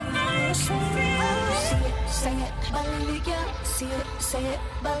it, yeah. See it, say it,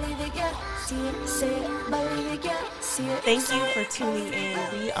 believe it, yeah. See it, say it, believe it, yeah. See it. Thank you for tuning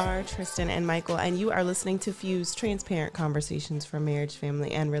in. We are Tristan and Michael, and you are listening to Fuse, transparent conversations for marriage,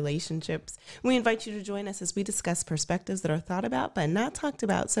 family, and relationships. We invite you to join us as we discuss perspectives that are thought about but not talked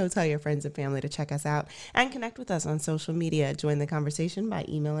about. So tell your friends and family to check us out and connect with us on social media. Join the conversation by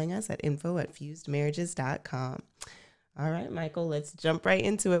emailing us at info@fusedmarriages.com. All right, Michael, let's jump right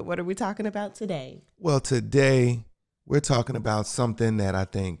into it. What are we talking about today? Well, today we're talking about something that I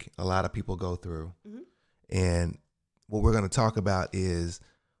think a lot of people go through. Mm-hmm. And what we're going to talk about is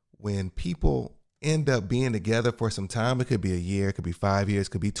when people end up being together for some time. It could be a year, it could be 5 years,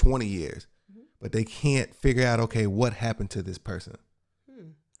 it could be 20 years, but they can't figure out, okay, what happened to this person?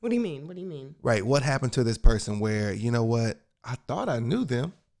 What do you mean? What do you mean? Right. What happened to this person where, you know what, I thought I knew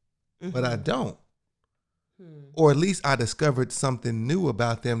them, but I don't. Or at least I discovered something new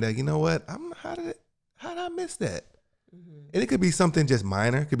about them that, you know what, how did I miss that? And it could be something just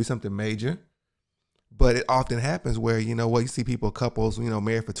minor, it could be something major, but it often happens where, you know what, you see couples, you know,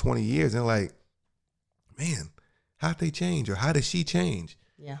 married for 20 years and like, man, how'd they change? Or how did she change?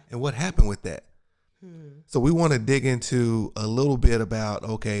 Yeah. And what happened with that? So we want to dig into a little bit about,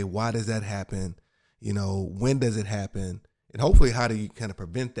 okay, why does that happen? You know, when does it happen? And hopefully, how do you kind of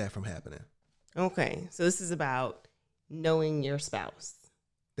prevent that from happening? Okay, so this is about knowing your spouse.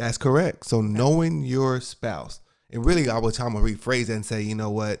 That's correct. So knowing your spouse. And really, I was trying to rephrase that and say, you know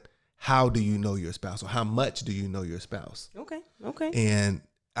what? How do you know your spouse? Or how much do you know your spouse? Okay. And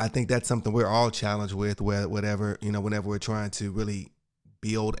I think that's something we're all challenged with, whenever we're trying to really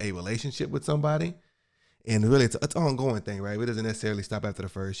build a relationship with somebody. And really, it's an ongoing thing, right? It doesn't necessarily stop after the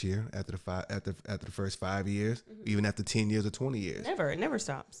first year, after the first 5 years, even after 10 years or 20 years. It never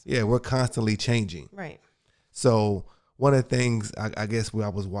stops. Yeah, we're constantly changing. Right. So one of the things, I guess, when I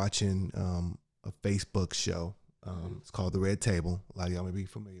was watching a Facebook show, it's called The Red Table. A lot of y'all may be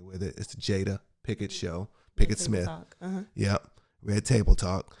familiar with it. It's the Jada Pickett show, Pickett Smith. Yep, Red Table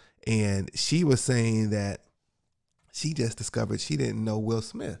Talk. And she was saying that she just discovered she didn't know Will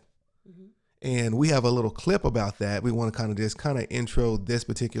Smith. And we have a little clip about that. We want to kind of intro this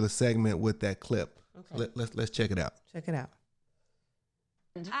particular segment with that clip. Okay. Let's check it out. Check it out.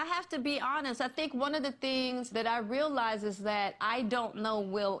 I have to be honest. I think one of the things that I realize is that I don't know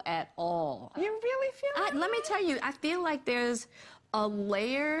Will at all. You really feel that? Let me tell you, I feel like there's a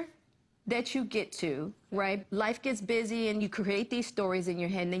layer that you get to, right? Life gets busy and you create these stories in your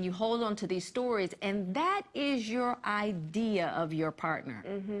head and then you hold on to these stories and that is your idea of your partner.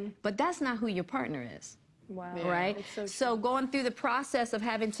 But that's not who your partner is. Wow. Right? So going through the process of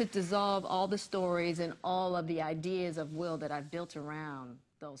having to dissolve all the stories and all of the ideas of Will that I've built around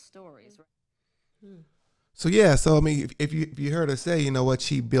those stories. So yeah, so I mean, if you heard her say, you know what,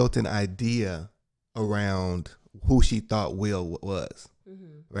 she built an idea around who she thought Will was,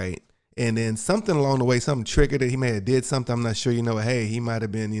 right? And then something along the way, something triggered it. He may have did something. I'm not sure. You know, hey, he might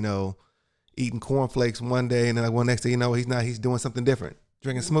have been, you know, eating cornflakes one day, and then like one next day, you know, he's not. He's doing something different,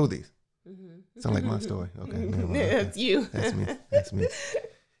 drinking smoothies. Sound like my story. Okay, never mind. Okay. That's you. That's me.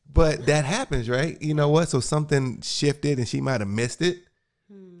 But that happens, right? You know what? So something shifted, and she might have missed it.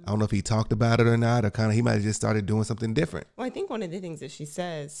 I don't know if he talked about it or not, or kind of he might have just started doing something different. Well, I think one of the things that she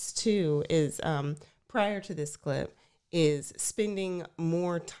says too is prior to this clip is spending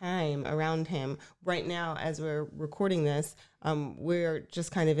more time around him. Right now, as we're recording this, we're just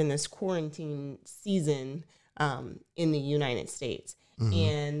kind of in this quarantine season in the United States.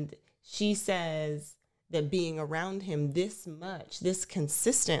 And she says that being around him this much, this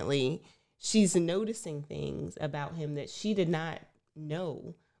consistently, she's noticing things about him that she did not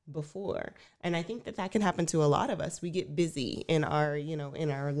know before. And I think that can happen to a lot of us. We get busy in our,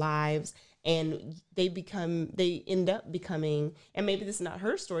 in our lives, and they end up becoming, and maybe this is not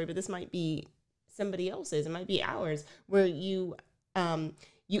her story, but this might be somebody else's, it might be ours, where you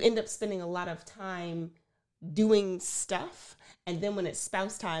end up spending a lot of time doing stuff, and then when it's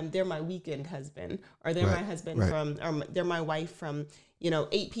spouse time, they're my weekend husband, or they're my husband or they're my wife from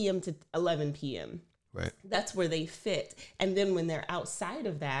 8 p.m. to 11 p.m. Right. That's where they fit. And then when they're outside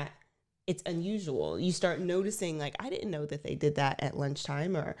of that, it's unusual. You start noticing, like, I didn't know that they did that at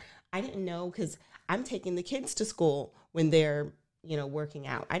lunchtime, or I didn't know because I'm taking the kids to school when they're, working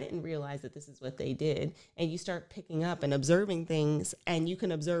out. I didn't realize that this is what they did. And you start picking up and observing things, and you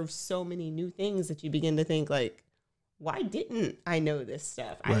can observe so many new things that you begin to think, like, why didn't I know this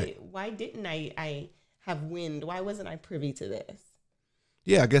stuff? Right. Why didn't I have wind? Why wasn't I privy to this?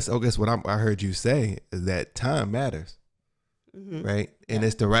 Yeah, I guess what I heard you say is that time matters, right? And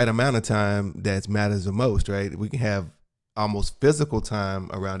it's the right amount of time that matters the most, right? We can have almost physical time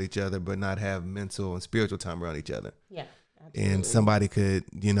around each other, but not have mental and spiritual time around each other. Yeah. Absolutely. And somebody could,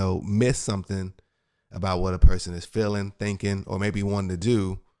 miss something about what a person is feeling, thinking, or maybe wanting to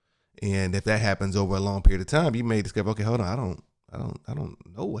do. And if that happens over a long period of time, you may discover, okay, hold on, I don't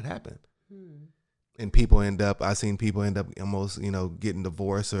know what happened. And I've seen people end up almost, getting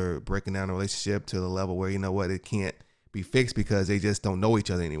divorced or breaking down a relationship to the level where, it can't be fixed because they just don't know each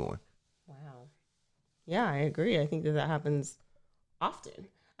other anymore. Wow. Yeah, I agree. I think that happens often.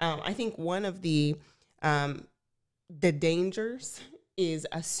 I think one of the dangers is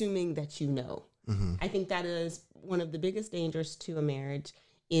assuming that you know. Mm-hmm. I think that is one of the biggest dangers to a marriage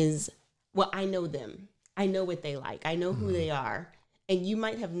is, well, I know them. I know what they like. I know who they are. And you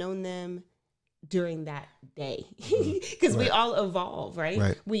might have known them during that day because we all evolve,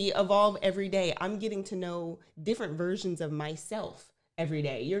 right? We evolve every day. I'm getting to know different versions of myself every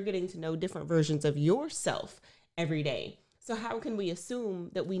day. You're getting to know different versions of yourself every day. So how can we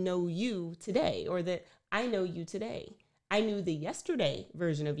assume that we know you today or that I know you today? I knew the yesterday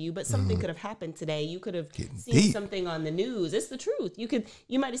version of you, but something could have happened today. You could have seen something on the news. It's the truth.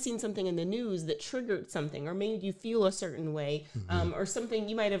 You might have seen something in the news that triggered something or made you feel a certain way, or something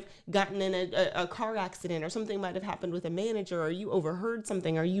you might have gotten in a car accident, or something might have happened with a manager, or you overheard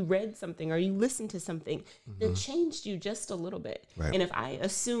something, or you read something, or you listened to something that changed you just a little bit. Right. And if I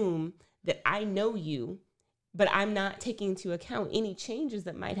assume that I know you, but I'm not taking into account any changes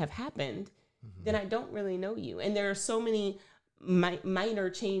that might have happened, then I don't really know you. And there are so many minor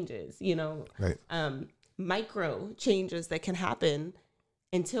changes, micro changes that can happen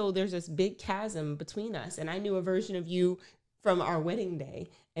until there's this big chasm between us. And I knew a version of you from our wedding day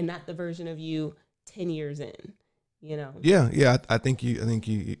and not the version of you 10 years in, Yeah. I think you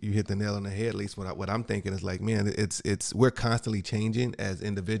hit the nail on the head. At least what I'm thinking is like, man, it's we're constantly changing as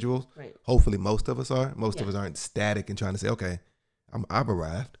individuals. Right. Hopefully most of us are. Most of us aren't static and trying to say, okay, I've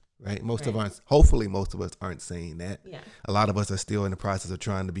arrived. Right. Hopefully most of us aren't saying that. Yeah. A lot of us are still in the process of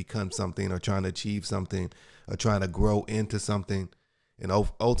trying to become something or trying to achieve something or trying to grow into something. And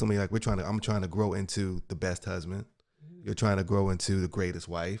ultimately, like I'm trying to grow into the best husband. You're trying to grow into the greatest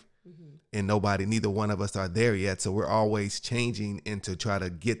wife. And neither one of us are there yet. So we're always changing and to try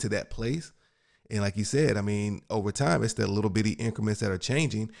to get to that place. And like you said, I mean, over time, it's the little bitty increments that are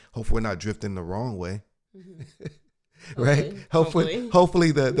changing. Hopefully we're not drifting the wrong way. Right. Hopefully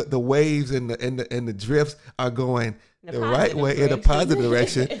the waves and the drifts are going the right way in a positive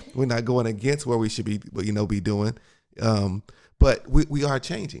direction. We're not going against where we should be doing. But we are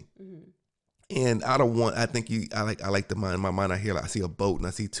changing. And I like the mind. In my mind, I see a boat and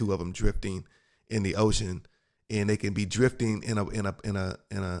I see two of them drifting in the ocean, and they can be drifting in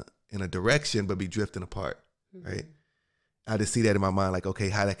a direction, but be drifting apart. Right. I just see that in my mind, like, okay,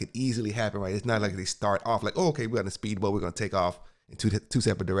 how that could easily happen, right? It's not like they start off like, oh, okay, we're on a speedboat, we're going to take off in two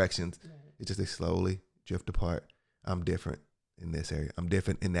separate directions. Right. It's just they slowly drift apart. I'm different in this area. I'm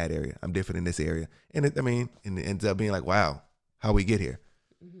different in that area. I'm different in this area. And it ends up being like, wow, how we get here.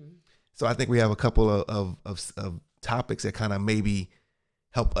 So I think we have a couple of topics that kind of maybe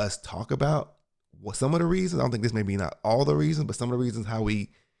help us talk about some of the reasons. I don't think this may be not all the reasons, but some of the reasons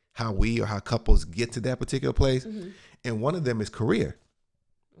how couples get to that particular place. And one of them is career.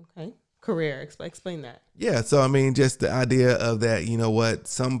 Okay. Career. Explain that. Yeah. So, I mean, just the idea of that,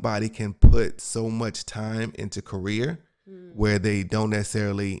 somebody can put so much time into career where they don't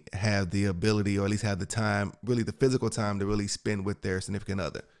necessarily have the ability, or at least have the time, really the physical time to really spend with their significant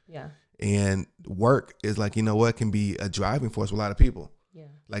other. Yeah. And work is like, can be a driving force for a lot of people. Yeah.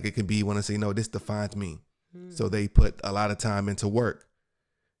 Like it can be want to say, no, this defines me. So they put a lot of time into work.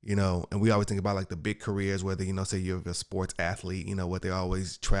 And we always think about like the big careers, whether, say you're a sports athlete, what they're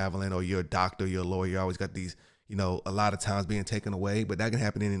always traveling, or you're a doctor, you're a lawyer, you always got these, a lot of times being taken away, but that can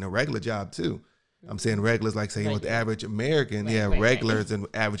happen in a regular job too. I'm saying regulars, like saying with the average American, regulars and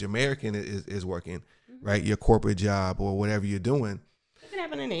average American is working, right? Your corporate job or whatever you're doing. It can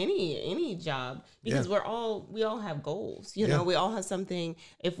happen in any job because we all have goals. We all have something.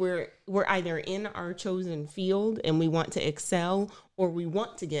 If we're either in our chosen field and we want to excel, or we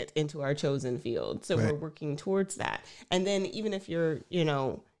want to get into our chosen field, so we're working towards that. And then even if you're,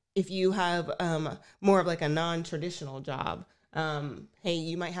 if you have more of like a non-traditional job, hey,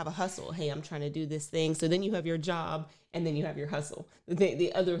 you might have a hustle. Hey, I'm trying to do this thing. So then you have your job, and then you have your hustle,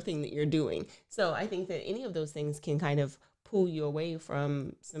 the other thing that you're doing. So I think that any of those things can kind of pull you away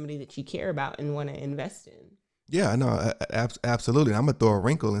from somebody that you care about and want to invest in. Yeah, no, absolutely. I'm going to throw a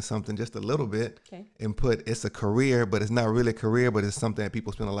wrinkle in something just a little bit and put it's a career, but it's not really a career, but it's something that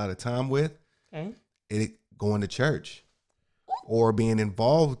people spend a lot of time with. Okay. Going to church or being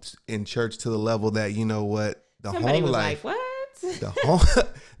involved in church to the level that, the Somebody home was life, like,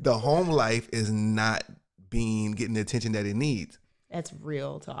 what? the home life is not getting the attention that it needs. That's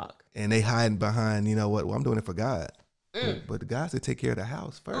real talk. And they hiding behind, you know what? Well, I'm doing it for God. But the guys that take care of the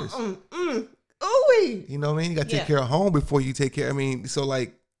house first. Ooh-wee. You know what I mean? You got to take Yeah. care of home before you take care. I mean, so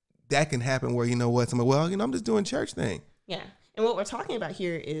like that can happen where, you know what? Somebody, well, you know, I'm just doing church thing. Yeah. And what we're talking about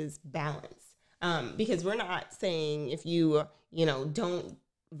here is balance. Because we're not saying if you don't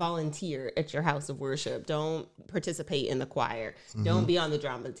volunteer at your house of worship, don't participate in the choir, don't be on the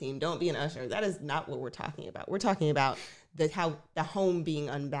drama team, don't be an usher. That is not what we're talking about. We're talking about how the home being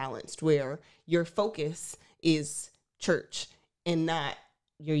unbalanced, where your focus is church and not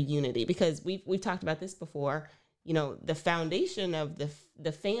your unity. Because we've talked about this before. You know, the foundation of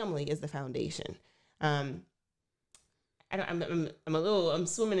the family is the foundation. I'm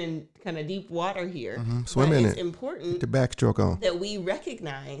swimming in kind of deep water here. Swim in it's it. important Get the backstroke on. that we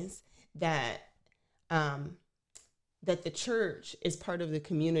recognize that that the church is part of the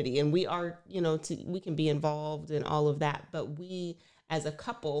community, and we are, we can be involved in all of that, but we as a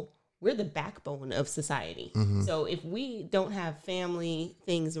couple, we're the backbone of society. So if we don't have family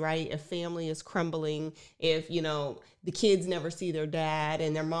things right, if family is crumbling, if, the kids never see their dad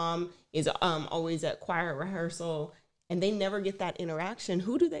and their mom is always at choir rehearsal and they never get that interaction,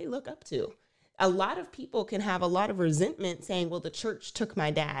 who do they look up to? A lot of people can have a lot of resentment saying, well, the church took my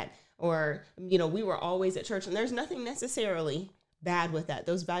dad, or, we were always at church. And there's nothing necessarily bad with that.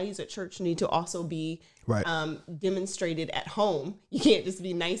 Those values at church need to also be Right. Demonstrated at home. You can't just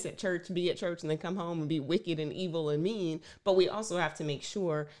be nice at church, be at church, and then come home and be wicked and evil and mean. But we also have to make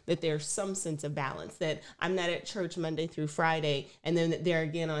sure that there's some sense of balance, that I'm not at church Monday through Friday, and then there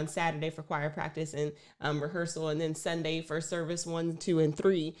again on Saturday for choir practice and rehearsal, and then Sunday for service 1, 2, and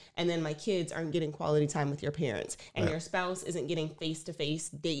 3. And then my kids aren't getting quality time with your parents, and your spouse isn't getting face-to-face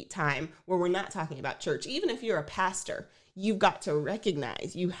date time where we're not talking about church. Even if you're a pastor, you have to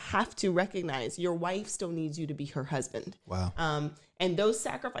recognize your wife still needs you to be her husband. Wow. And those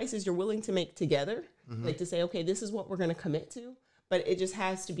sacrifices you're willing to make together, like to say, okay, this is what we're going to commit to, but it just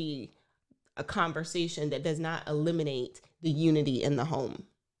has to be a conversation that does not eliminate the unity in the home.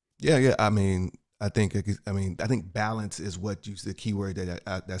 Yeah. I mean, I think balance is the key word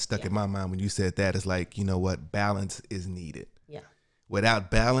that stuck in my mind when you said that. Is like, you know what, balance is needed. Yeah.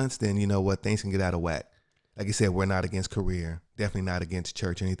 Without balance, then you know what, things can get out of whack. Like you said, we're not against career, definitely not against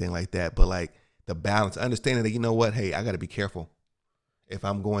church or anything like that. But like the balance, understanding that, you know what, hey, I got to be careful if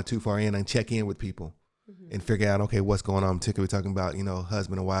I'm going too far in, and check in with people and figure out, okay, what's going on. Particularly talking about,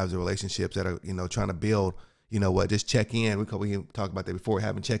 husband and wives or relationships that are, trying to build, just check in. We talked about that before,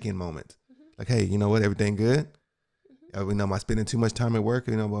 having check-in moments. Like, hey, you know what, everything good? Am I spending too much time at work?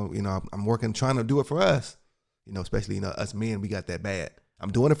 I'm working, trying to do it for us. Especially, us men, we got that bad.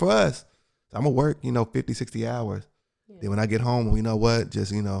 I'm doing it for us. I'm going to work, 50, 60 hours. Yeah. Then when I get home, you know what,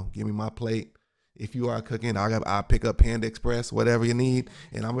 just, give me my plate. If you are cooking, I'll pick up Panda Express, whatever you need,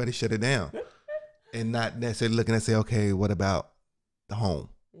 and I'm ready to shut it down. And not necessarily looking and say, okay, what about the home?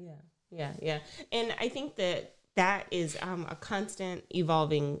 Yeah. And I think that is a constant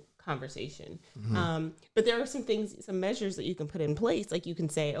evolving conversation. But there are some measures that you can put in place. Like you can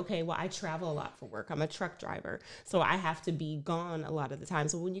say, okay, well, I travel a lot for work. I'm a truck driver, so I have to be gone a lot of the time.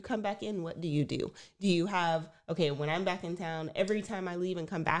 So when you come back in, what do? Do you have, okay, when I'm back in town, every time I leave and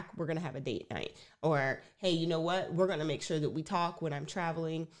come back, we're going to have a date night? Or, hey, you know what? We're going to make sure that we talk when I'm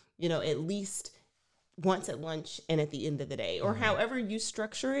traveling, at least once at lunch and at the end of the day, or however you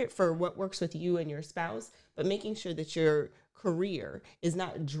structure it for what works with you and your spouse, but making sure that your career is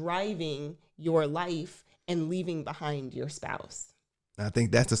not driving your life and leaving behind your spouse. I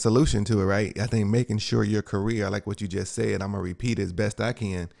think that's the solution to it, right? I think making sure your career, like what you just said, I'm going to repeat it as best I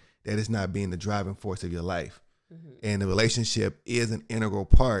can, that it's not being the driving force of your life. And the relationship is an integral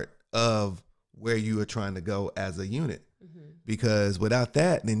part of where you are trying to go as a unit. Because without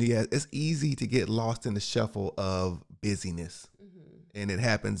that, then it's easy to get lost in the shuffle of busyness. And it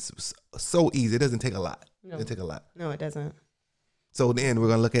happens so easy. It doesn't take a lot. No. It doesn't take a lot. No, it doesn't. So then we're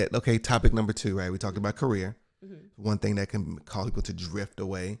going to look at, okay, topic number 2, right? We talked about career. One thing that can cause people to drift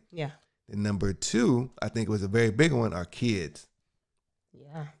away. Yeah. And number 2, I think it was a very big one, are kids.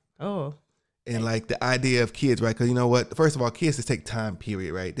 Yeah. Oh. And like the idea of kids, right? Because you know what? First of all, kids just take time,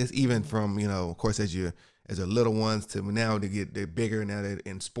 period, right? This even from, of course, as your little ones to now they're bigger, now they're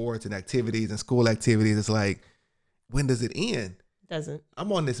in sports and activities and school activities. It's like, when does it end? Doesn't.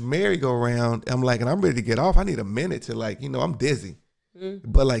 I'm on this merry-go-round. I'm like, and I'm ready to get off. I need a minute to like, I'm dizzy.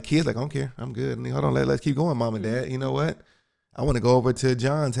 But like kids, like, I don't care. I'm good. I mean, hold on, let's keep going, mom and dad. You know what? I want to go over to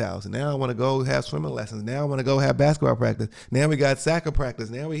John's house. Now I want to go have swimming lessons. Now I want to go have basketball practice. Now we got soccer practice.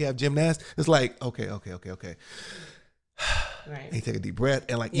 Now we have gymnastics. It's like, okay. Right. And you take a deep breath,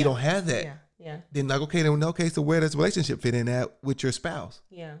 and like you don't have that. Yeah. Then like, okay, so where does relationship fit in at with your spouse?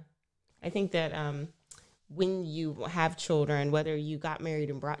 Yeah. I think that when you have children, whether you got married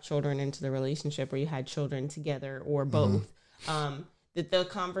and brought children into the relationship or you had children together or both, that the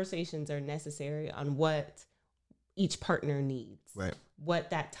conversations are necessary on what each partner needs. Right.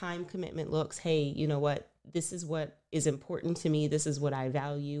 What that time commitment looks. Hey, you know what? This is what is important to me. This is what I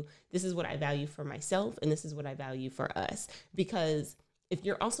value. This is what I value for myself. And this is what I value for us. Because if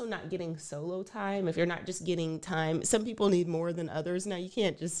you're also not getting solo time, if you're not just getting time, some people need more than others. Now, you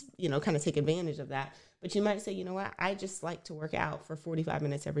can't just, kind of take advantage of that. But you might say, you know what, I just like to work out for 45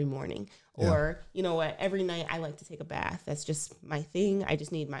 minutes every morning. Yeah. Or, you know what, every night I like to take a bath. That's just my thing. I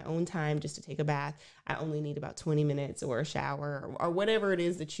just need my own time just to take a bath. I only need about 20 minutes or a shower or whatever it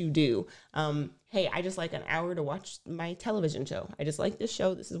is that you do. Hey, I just like an hour to watch my television show. I just like this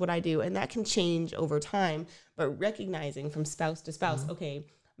show. This is what I do. And that can change over time. But recognizing from spouse to spouse, okay,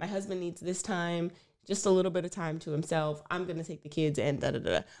 my husband needs this time, just a little bit of time to himself. I'm going to take the kids and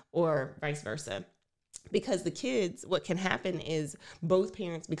or vice versa. Because the kids, what can happen is both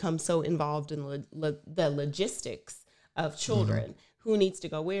parents become so involved in the logistics of children. Who needs to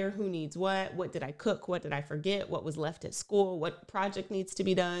go where? Who needs what did I cook? What did I forget? What was left at school? What project needs to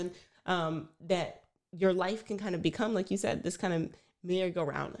be done? That your life can kind of become, like you said, this kind of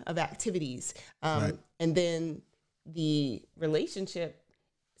merry-go-round of activities. Right. And then the relationship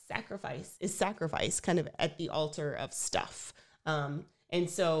is sacrifice kind of at the altar of stuff. And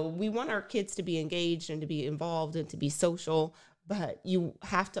so we want our kids to be engaged and to be involved and to be social, but you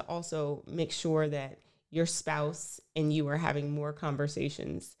have to also make sure that your spouse and you are having more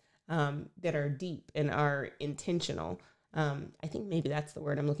conversations that are deep and are intentional. I think maybe that's the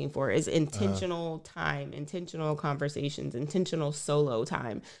word I'm looking for, is intentional time, intentional conversations, intentional solo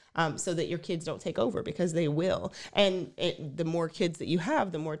time, so that your kids don't take over, because they will. And the more kids that you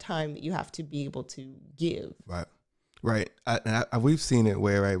have, the more time that you have to be able to give. Right. We've seen it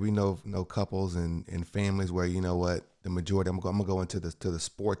where, right, we know couples and families where, you know what, the majority, I'm going to go into the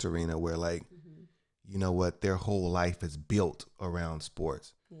sports arena where, like, you know what, their whole life is built around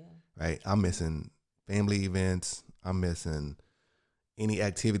sports. Yeah. Right. I'm missing family events. I'm missing any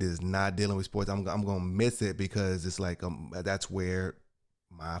activity that's not dealing with sports. I'm going to miss it because it's like, that's where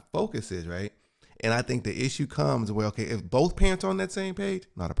my focus is. Right. And I think the issue comes where, okay, if both parents are on that same page,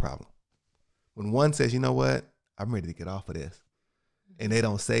 not a problem. When one says, you know what, I'm ready to get off of this, and they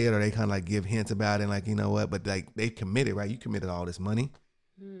don't say it, or they kind of like give hints about it, like, you know what, but like they committed, right? You committed all this money,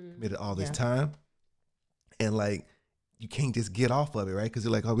 committed all this time, and like you can't just get off of it, right? Because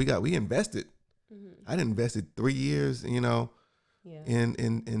you're like, oh, we invested. I done invested 3 years,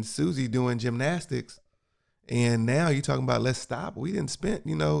 in Susie doing gymnastics, and now you're talking about let's stop. We didn't spend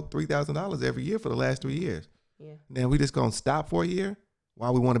 $3,000 every year for the last 3 years. Yeah. Now we just gonna stop for a year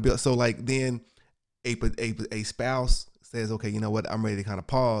while we want to build. So like then. A spouse says, okay, you know what, I'm ready to kind of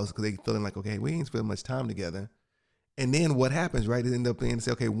pause because they feeling like, okay, we ain't spending much time together. And then what happens, right? It end up being,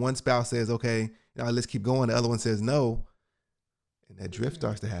 say, okay, one spouse says, okay, let's keep going. The other one says no. And that drift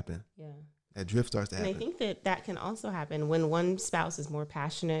starts to happen. Yeah. That drift starts to happen. And I think that can also happen when one spouse is more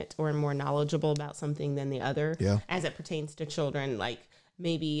passionate or more knowledgeable about something than the other, as it pertains to children. Like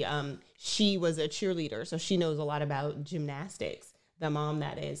maybe she was a cheerleader, so she knows a lot about gymnastics. The mom,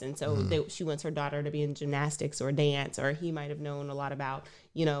 that is. And so she wants her daughter to be in gymnastics or dance, or he might have known a lot about,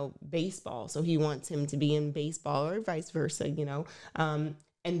 baseball. So he wants him to be in baseball, or vice versa, and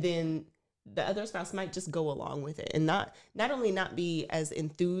then the other spouse might just go along with it and not only not be as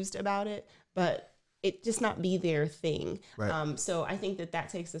enthused about it, but it just not be their thing. Right. So I think that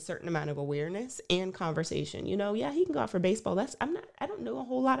takes a certain amount of awareness and conversation. He can go out for baseball. I don't know a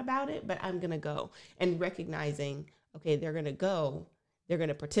whole lot about it, but I'm going to go, and recognizing, okay, they're going to go, they're going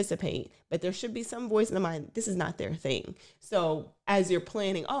to participate, but there should be some voice in the mind, this is not their thing. So as you're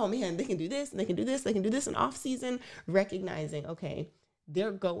planning, oh man, they can do this and they can do this, they can do this in off season, recognizing, okay,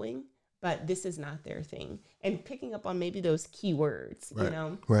 they're going, but this is not their thing. And picking up on maybe those key words,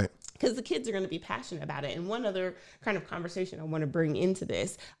 Right. Because the kids are going to be passionate about it. And one other kind of conversation I want to bring into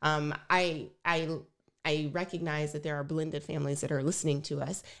this, I recognize that there are blended families that are listening to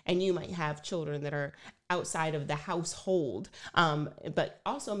us, and you might have children that are outside of the household, but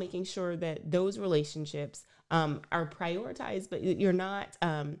also making sure that those relationships are prioritized, but you're not,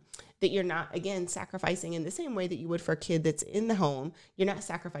 again, sacrificing in the same way that you would for a kid that's in the home. You're not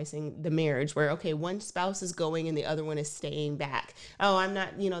sacrificing the marriage where, okay, one spouse is going and the other one is staying back. Oh, I'm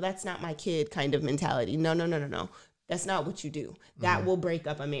not, that's not my kid kind of mentality. No. That's not what you do. That will break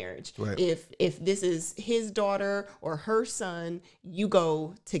up a marriage. Right. If this is his daughter or her son, you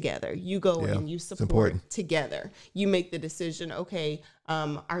go together. You go Yeah, and you it's support important. together. You make the decision, okay,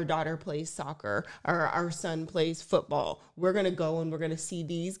 our daughter plays soccer or our son plays football. We're going to go and we're going to see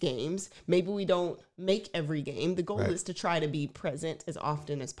these games. Maybe we don't make every game. The goal Right. is to try to be present as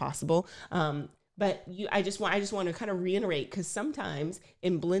often as possible. But I just want to kind of reiterate, because sometimes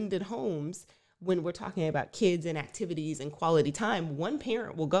in blended homes, when we're talking about kids and activities and quality time, one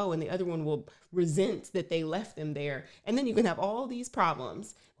parent will go and the other one will resent that they left them there. And then you can have all these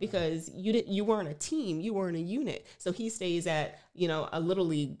problems because you weren't a team, you weren't a unit. So he stays at, a little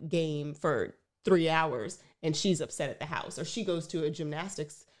league game for 3 hours and she's upset at the house, or she goes to a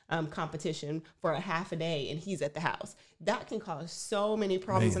gymnastics competition for a half a day and he's at the house. That can cause so many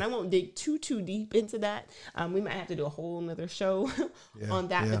problems. Man. And I won't dig too deep into that. We might have to do a whole nother show on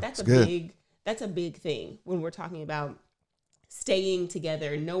that, but that's it's good. That's a big thing when we're talking about staying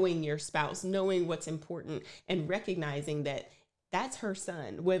together, knowing your spouse, knowing what's important, and recognizing that that's her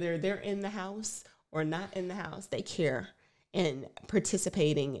son, whether they're in the house or not in the house, they care, and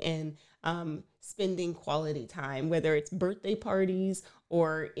participating and spending quality time, whether it's birthday parties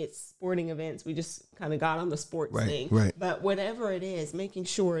or it's sporting events. We just kind of got on the sports thing, right. but whatever it is, making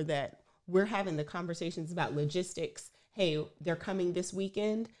sure that we're having the conversations about logistics. Hey, they're coming this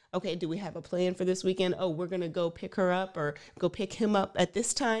weekend. Okay, do we have a plan for this weekend? Oh, we're going to go pick her up or go pick him up at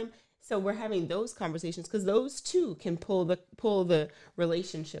this time. So we're having those conversations because those two can pull the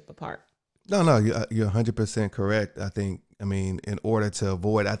relationship apart. No, you're 100% correct. In order to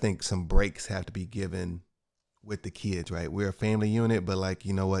avoid, I think some breaks have to be given with the kids, right? We're a family unit, but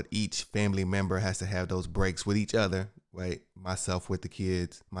you know what? Each family member has to have those breaks with each other, right? Myself with the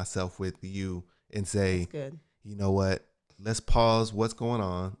kids, myself with you, and say, That's good. you know what? Let's pause what's going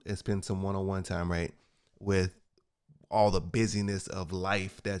on and spend some one-on-one time, right? With all the busyness of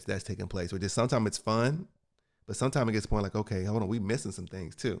life that's taking place. Which is sometimes it's fun, but sometimes it gets to the point okay, hold on, we missing some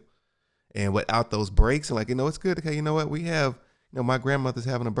things too. And without those breaks, it's good. Okay, you know what? We have, my grandmother's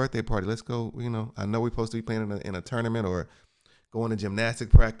having a birthday party. Let's go. I know we're supposed to be playing in a tournament or going to gymnastic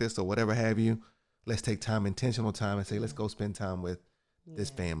practice or whatever have you. Let's take time, intentional time, and say, let's go spend time with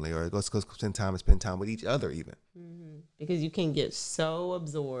this family, or let's go spend time with each other even. Mm-hmm. Because you can get so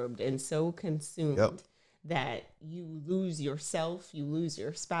absorbed and so consumed that you lose yourself, you lose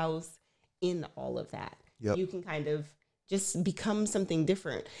your spouse in all of that. Yep. You can kind of just become something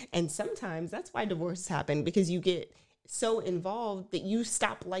different. And sometimes that's why divorces happen, because you get so involved that you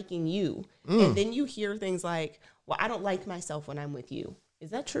stop liking you. And then you hear things like, well, I don't like myself when I'm with you. Is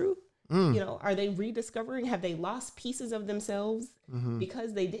that true? Are they rediscovering? Have they lost pieces of themselves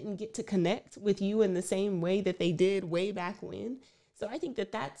because they didn't get to connect with you in the same way that they did way back when? So I think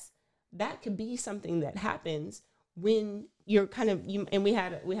that could be something that happens when you're and we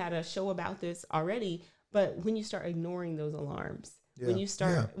had a show about this already, but when you start ignoring those alarms, when you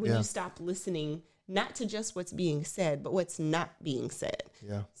stop listening, not to just what's being said, but what's not being said.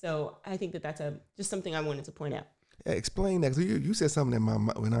 Yeah. So I think that's just something I wanted to point out. Explain that. So you said something in my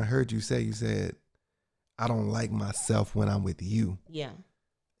mind when I heard you said, I don't like myself when I'm with you. Yeah.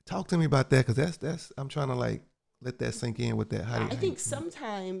 Talk to me about that, because that's I'm trying to let that sink in with that. I think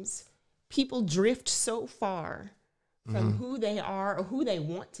sometimes people drift so far from who they are or who they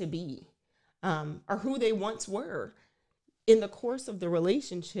want to be, or who they once were in the course of the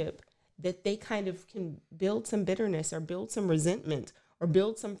relationship, that they kind of can build some bitterness or build some resentment or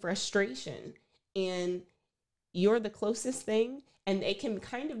build some frustration. And you're the closest thing, and they can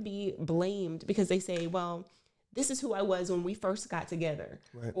kind of be blamed because they say, well, this is who I was when we first got together.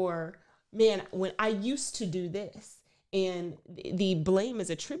 Right. Or, man, when I used to do this. And the blame is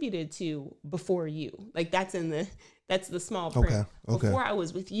attributed to before you. That's the small print. Okay. Before I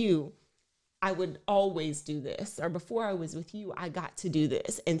was with you, I would always do this. Or before I was with you, I got to do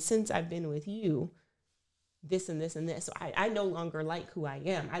this. And since I've been with you, this and this and this. So I no longer like who I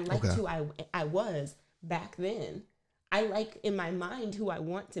am. I liked who I was back then. I like in my mind who I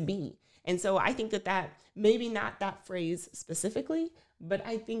want to be. And so I think that maybe not that phrase specifically, but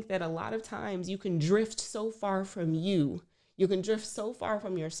I think that a lot of times you can drift so far from you. You can drift so far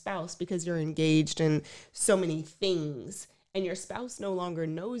from your spouse because you're engaged in so many things, and your spouse no longer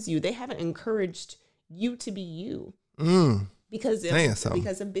knows you. They haven't encouraged you to be you. Because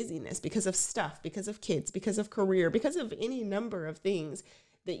of busyness, because of stuff, because of kids, because of career, because of any number of things,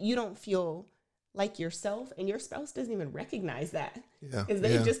 that you don't feel like yourself, and your spouse doesn't even recognize that, because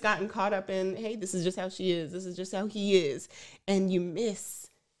they've just gotten caught up in, hey, this is just how she is, this is just how he is, and you miss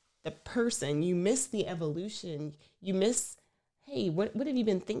the person, you miss the evolution, you miss, hey, what have you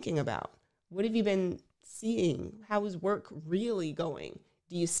been thinking about? What have you been seeing how is work really going?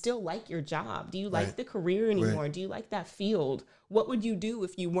 Do you still like your job? Do you like Right. the career anymore? Right. Do you like that field? What would you do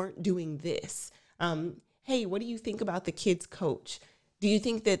if you weren't doing this? Hey, what do you think about the kids coach? Do you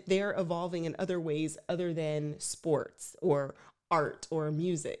think that they're evolving in other ways other than sports or art or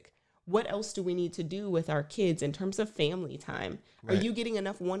music? What else do we need to do with our kids in terms of family time? Are Right. you getting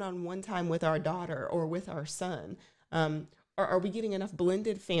enough one-on-one time with our daughter or with our son? Or are we getting enough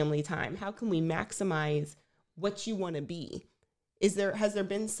blended family time? How can we maximize what you want to be? Has there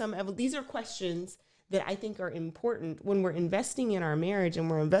been some, these are questions that I think are important when we're investing in our marriage and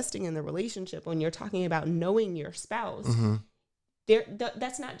we're investing in the relationship. When you're talking about knowing your spouse,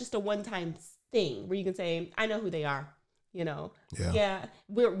 that's not just a one-time thing where you can say, I know who they are, you know, Yeah.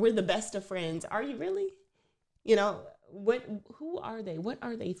 we're the best of friends. Are you really? You know, who are they? What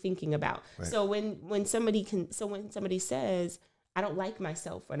are they thinking about? Right. So when somebody says, I don't like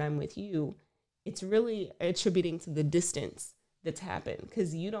myself when I'm with you, it's really attributing to the distance that's happened,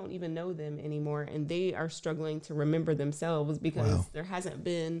 because you don't even know them anymore and they are struggling to remember themselves because Wow. there hasn't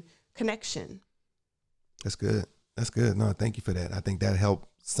been connection. That's good. That's good. No, thank you for that. I think that helped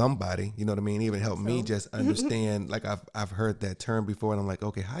somebody, you know what I mean? Even helped me So. just understand, like I've heard that term before and I'm like,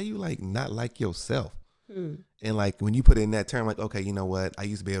 okay, how you like not like yourself? And like when you put it in that term, like, okay, you know what? I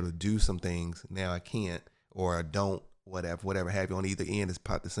used to be able to do some things. Now I can't, or I don't, whatever have you. On either end is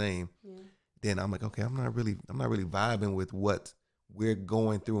pot the same. Yeah. Then I'm like, okay, I'm not really vibing with what we're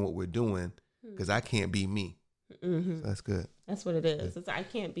going through and what we're doing, because I can't be me. Mm-hmm. So that's good. That's what it is. It's, I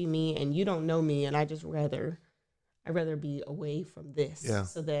can't be me and you don't know me, and I'd rather be away from this Yeah.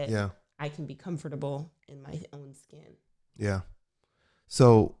 so that Yeah. I can be comfortable in my own skin. Yeah.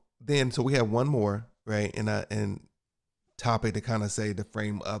 So we have one more, right? And topic to kind of say to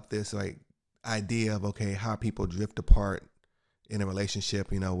frame up this like idea of, okay, how people drift apart in a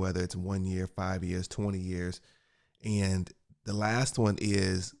relationship, you know, whether it's 1 year, 5 years, 20 years. And the last one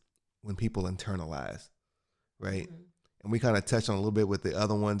is when people internalize, right? Mm-hmm. And we kind of touched on a little bit with the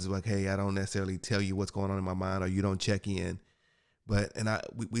other ones, like, hey, I don't necessarily tell you what's going on in my mind, or you don't check in. But,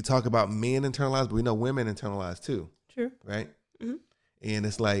 we talk about men internalize, but we know women internalize too, True. right? Mm-hmm. And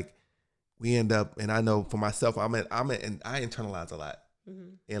it's like, we end up, and I know for myself, and I internalize a lot. Mm-hmm.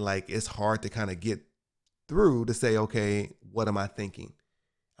 And like, it's hard to kind of get through to say, okay, what am I thinking?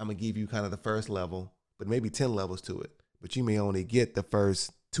 I'm going to give you kind of the first level, but maybe 10 levels to it. But you may only get the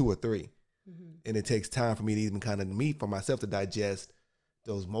first 2 or 3. Mm-hmm. And it takes time for me to even kind of for myself to digest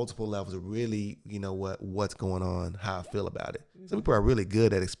those multiple levels of really, you know, what's going on, how I feel about it. Mm-hmm. Some people are really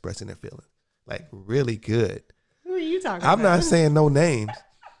good at expressing their feelings, like really good. Who are you talking I'm about? not saying no names,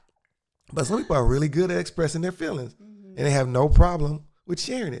 but some people are really good at expressing their feelings, and they have no problem with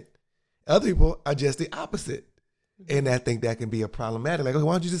sharing it. Other people are just the opposite. And I think that can be a problematic. Like, okay,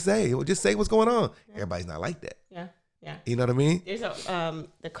 why don't you just say? Just say what's going on. Everybody's not like that. Yeah. Yeah. You know what I mean? There's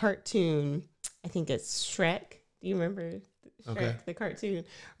the cartoon, I think it's Shrek. Do you remember Shrek, Okay. the cartoon,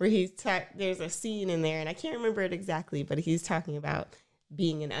 where there's a scene in there, and I can't remember it exactly, but he's talking about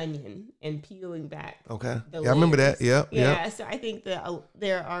being an onion and peeling back. Okay. the Yeah, I remember layers. that. Yep. Yeah. Yep. So I think that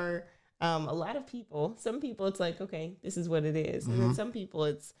there are a lot of people. Some people, it's like, okay, this is what it is, and then some people,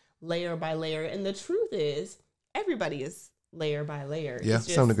 it's layer by layer. And the truth is, everybody is layer by layer. Yeah, It's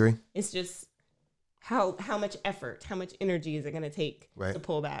to some degree. It's just how much effort, how much energy is it going to take Right. to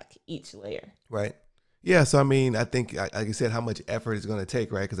pull back each layer? Right. Yeah. So, I mean, I think, like you said, how much effort it's going to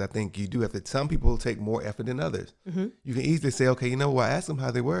take, right? Because I think you do have to, some people take more effort than others. Mm-hmm. You can easily say, okay, you know what? I asked them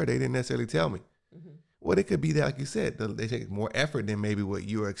how they were. They didn't necessarily tell me. Mm-hmm. Well, it could be that, like you said, they take more effort than maybe what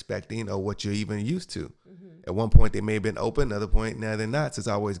you were expecting or what you're even used to. Mm-hmm. At one point, they may have been open. Another point, now they're not. So it's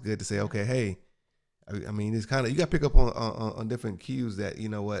always good to say, okay, hey, I mean, it's kind of, you got to pick up on different cues that, you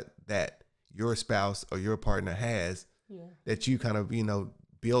know what, that your spouse or your partner has Yeah. that you kind of, you know,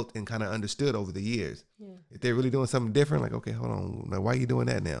 built and kind of understood over the years. Yeah. If they're really doing something different, like, okay, hold on, now, why are you doing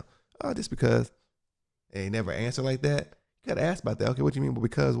that now? Oh, just because. They never answer like that. You got to ask about that. Okay, what do you mean? But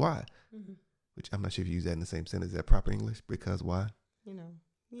because why? Mm-hmm. Which I'm not sure if you use that in the same sentence. Is that proper English? Because why? You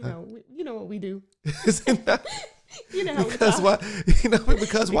know what we do. Is it not? You know how we Because talk. why? You know,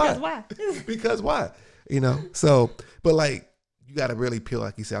 because why? Because why? Because why? You know, so, but like, you got to really peel,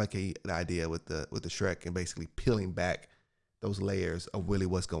 like you said, like the idea with the Shrek, and basically peeling back those layers of really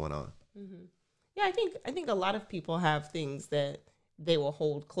what's going on. Mm-hmm. Yeah, I think a lot of people have things that they will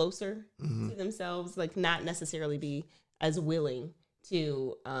hold closer to themselves, like not necessarily be as willing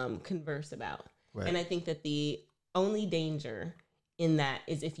to converse about. Right. And I think that the only danger in that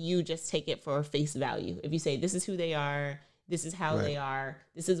is if you just take it for face value. If you say, this is who they are, this is how Right. they are,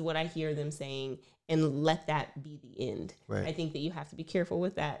 this is what I hear them saying, and let that be the end. Right. I think that you have to be careful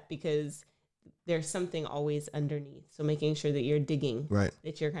with that, because there's something always underneath. So making sure that you're digging, Right.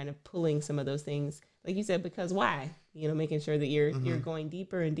 that you're kind of pulling some of those things, like you said, because why? Making sure that you're going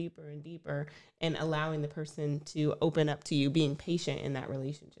deeper and deeper and deeper, and allowing the person to open up to you, being patient in that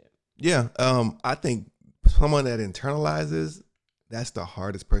relationship. Yeah. I think someone that internalizes, that's the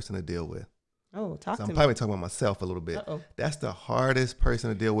hardest person to deal with. Oh, talk So to I'm me. probably talking about myself a little bit. Uh-oh. That's the hardest person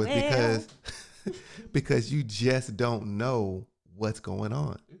to deal with Well. because you just don't know what's going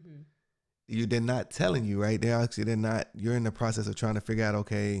on. They're not telling you, right? They're not, you're in the process of trying to figure out,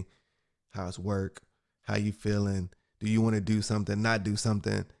 okay, how's work? How you feeling? Do you want to do something, not do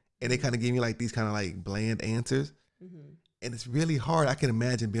something? And they kind of give you like these kind of like bland answers. And it's really hard. I can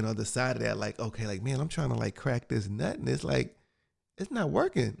imagine being on the other side of that, like, okay, like, man, I'm trying to like crack this nut, and it's like, it's not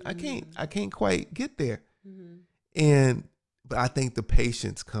working. I can't quite get there. But I think the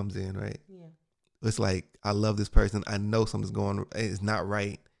patience comes in, right? Yeah. It's like, I love this person. I know something's it's not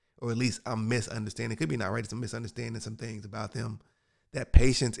right. Or at least I'm misunderstanding. It could be not right. It's a misunderstanding some things about them. That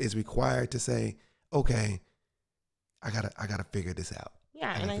patience is required to say, okay, I gotta figure this out.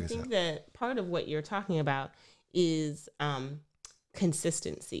 Yeah, and I think that part of what you're talking about is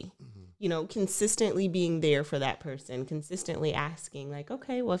consistency. Consistently being there for that person, consistently asking, like,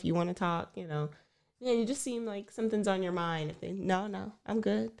 okay, well, if you want to talk, you just seem like something's on your mind. If they, no, I'm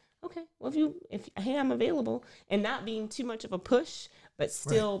good. Okay, well, if hey, I'm available, and not being too much of a push, but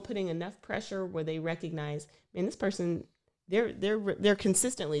still putting enough pressure where they recognize, man, this person, they're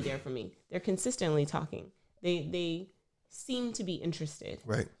consistently there for me. They're consistently talking. They seem to be interested.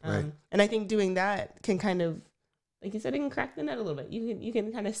 Right. And I think doing that can kind of, like you said, it can crack the nut a little bit. You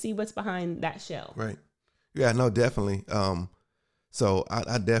can kind of see what's behind that shell. Right. Yeah, no, definitely. So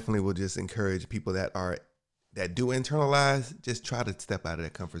I definitely will just encourage people that do internalize, just try to step out of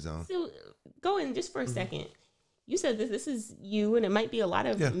that comfort zone. So go in just for a second. You said that this is you, and it might be a lot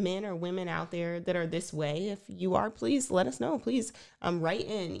of men or women out there that are this way. If you are, please let us know. Please write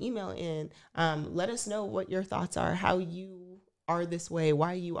in, email in. Let us know what your thoughts are, how you are this way,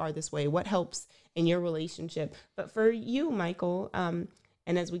 why you are this way, what helps in your relationship. But for you, Michael, and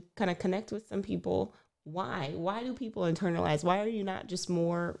as we kind of connect with some people, why? Why do people internalize? Why are you not just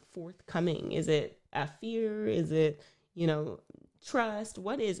more forthcoming? Is it a fear? Is it, trust?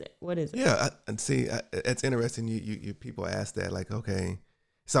 What is it? Yeah, and see, it's interesting. You people ask that, like, okay,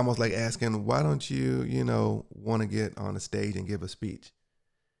 it's almost like asking, why don't you, want to get on a stage and give a speech,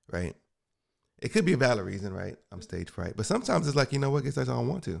 right? It could be a valid reason, right? I'm stage fright, but sometimes it's like, what? Guess I don't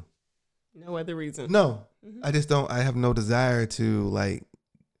want to. No other reason. No, I just don't. I have no desire to like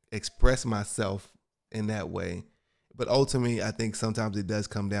express myself in that way. But ultimately, I think sometimes it does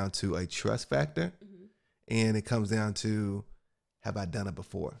come down to a trust factor, and it comes down to, have I done it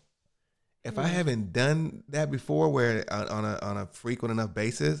before? If I haven't done that before, where on a frequent enough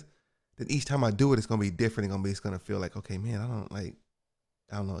basis, then each time I do it, it's gonna be different. It's gonna feel like, okay, man, I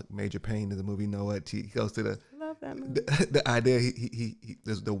don't know. Major Payne is a movie. You know what? He goes to Love that movie. the idea. He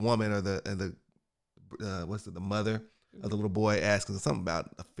there's the woman or the mother of the little boy asking something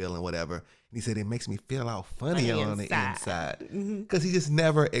about a feeling, whatever. And he said, it makes me feel all funny on the inside. Because he just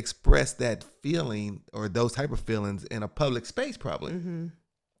never expressed that feeling or those type of feelings in a public space, probably.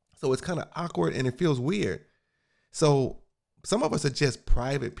 So it's kind of awkward and it feels weird. So some of us are just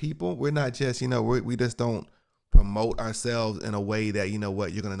private people. We're not just, we just don't promote ourselves in a way that, you're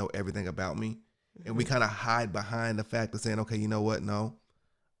going to know everything about me. And we kind of hide behind the fact of saying, okay, you know what? No,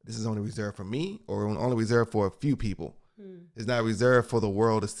 this is only reserved for me, or only reserved for a few people. It's not reserved for the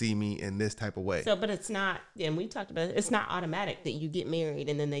world to see me in this type of way. So, but it's not, and we talked about it, it's not automatic that you get married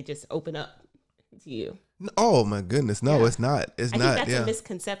and then they just open up to you. Oh my goodness. No, it's not. It's not. I think that's a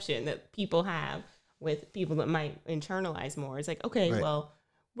misconception that people have with people that might internalize more. It's like, okay, well,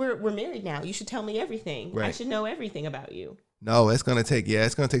 we're married now. You should tell me everything. I should know everything about you. No, it's gonna take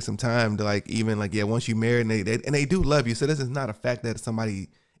some time to once you married and they do love you. So this is not a fact that somebody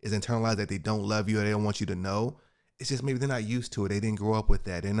is internalized that they don't love you or they don't want you to know. It's just maybe they're not used to it. They didn't grow up with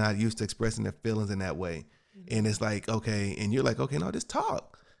that. They're not used to expressing their feelings in that way. And it's like, okay, and you're like, okay, no, just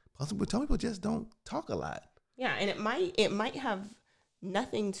talk. Some people just don't talk a lot. Yeah, and it might have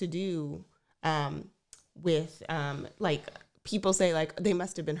nothing to do with like people say like they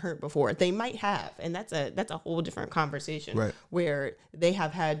must have been hurt before. They might have, and that's a whole different conversation. Right. Where they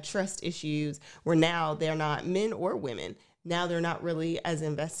have had trust issues, where now they're not men or women. Now they're not really as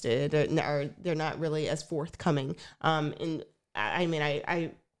invested, or they're not really as forthcoming. And I mean,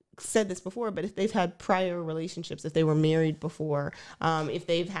 I said this before, but if they've had prior relationships, if they were married before, if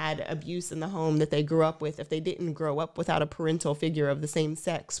they've had abuse in the home that they grew up with, if they didn't grow up without a parental figure of the same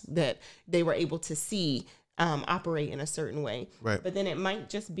sex that they were able to see operate in a certain way. Right. But then it might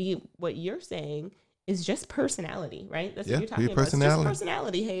just be what you're saying is just personality, right? That's Yeah, what you're talking your about. It's just personality.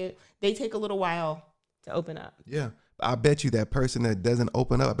 personality. Hey, they take a little while to open up. Yeah. I bet you that person that doesn't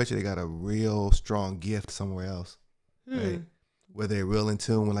open up, I bet you they got a real strong gift somewhere else. Right. Where they're real in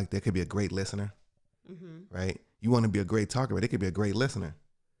tune with, like, they could be a great listener. Right. You want to be a great talker, but they could be a great listener.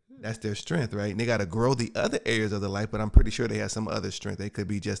 That's their strength, right? And they got to grow the other areas of their life, but I'm pretty sure they have some other strength. They could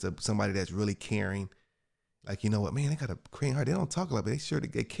be just somebody that's really caring. Like, you know what, man, they got a caring heart. They don't talk a lot, but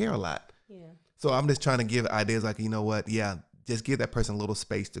they care a lot. Yeah. So I'm just trying to give ideas like, you know what, yeah, just give that person a little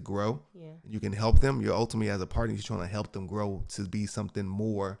space to grow. Yeah. You can help them. You're ultimately, as a partner, you're trying to help them grow to be something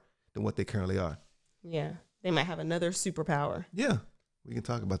more than what they currently are. Yeah. They might have another superpower. Yeah. We can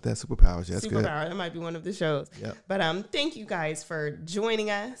talk about that. Superpowers. That's good. Superpower. That might be one of the shows. Yep. But thank you guys for joining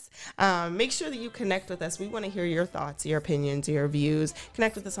us. Make sure that you connect with us. We want to hear your thoughts, your opinions, your views.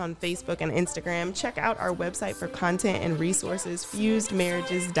 Connect with us on Facebook and Instagram. Check out our website for content and resources,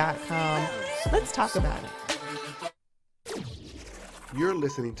 fusedmarriages.com. Let's talk about it. You're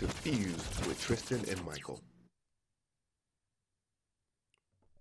listening to Fused with Tristan and Michael.